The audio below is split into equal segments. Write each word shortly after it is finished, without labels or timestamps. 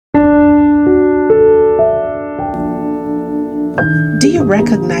Do you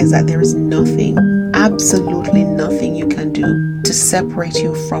recognize that there is nothing, absolutely nothing you can do to separate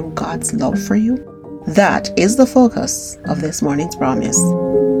you from God's love for you? That is the focus of this morning's promise.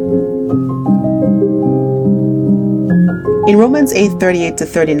 In Romans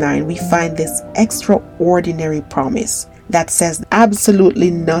 8:38-39, we find this extraordinary promise that says absolutely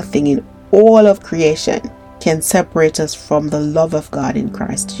nothing in all of creation can separate us from the love of God in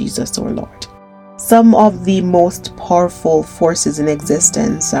Christ Jesus our Lord. Some of the most powerful forces in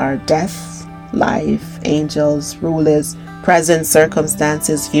existence are death, life, angels, rulers, present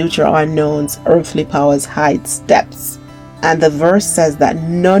circumstances, future unknowns, earthly powers, heights, depths. And the verse says that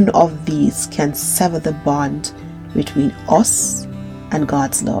none of these can sever the bond between us and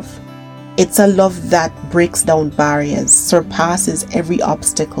God's love. It's a love that breaks down barriers, surpasses every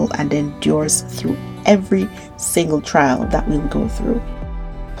obstacle, and endures through every single trial that we'll go through.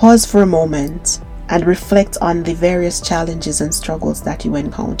 Pause for a moment and reflect on the various challenges and struggles that you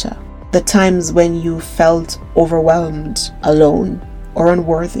encounter. The times when you felt overwhelmed, alone, or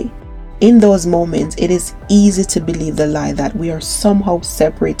unworthy. In those moments, it is easy to believe the lie that we are somehow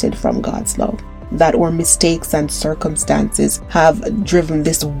separated from God's love, that our mistakes and circumstances have driven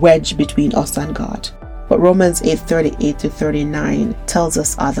this wedge between us and God. But Romans 8:38-39 tells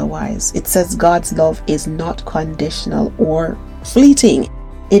us otherwise. It says God's love is not conditional or fleeting.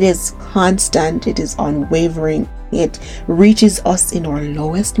 It is constant, it is unwavering. It reaches us in our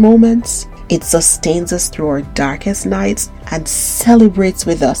lowest moments. It sustains us through our darkest nights and celebrates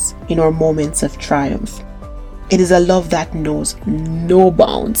with us in our moments of triumph. It is a love that knows no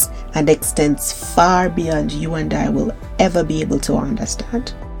bounds and extends far beyond you and I will ever be able to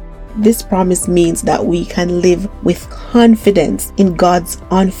understand. This promise means that we can live with confidence in God's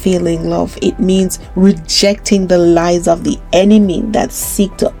unfailing love. It means rejecting the lies of the enemy that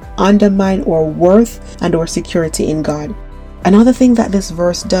seek to undermine our worth and our security in God. Another thing that this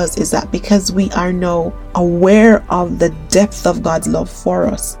verse does is that because we are now aware of the depth of God's love for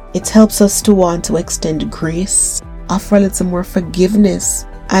us, it helps us to want to extend grace, offer a little more forgiveness,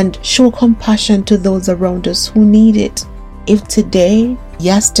 and show compassion to those around us who need it. If today,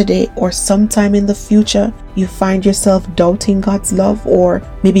 yesterday, or sometime in the future, you find yourself doubting God's love or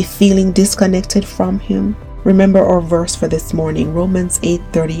maybe feeling disconnected from Him, remember our verse for this morning, Romans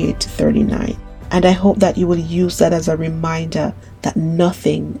 8:38-39. And I hope that you will use that as a reminder that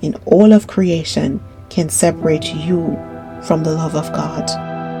nothing in all of creation can separate you from the love of God.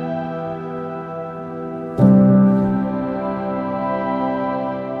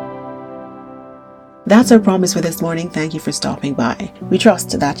 That's our promise for this morning. Thank you for stopping by. We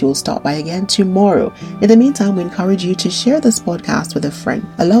trust that you will stop by again tomorrow. In the meantime, we encourage you to share this podcast with a friend.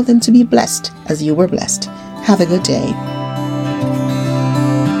 Allow them to be blessed as you were blessed. Have a good day.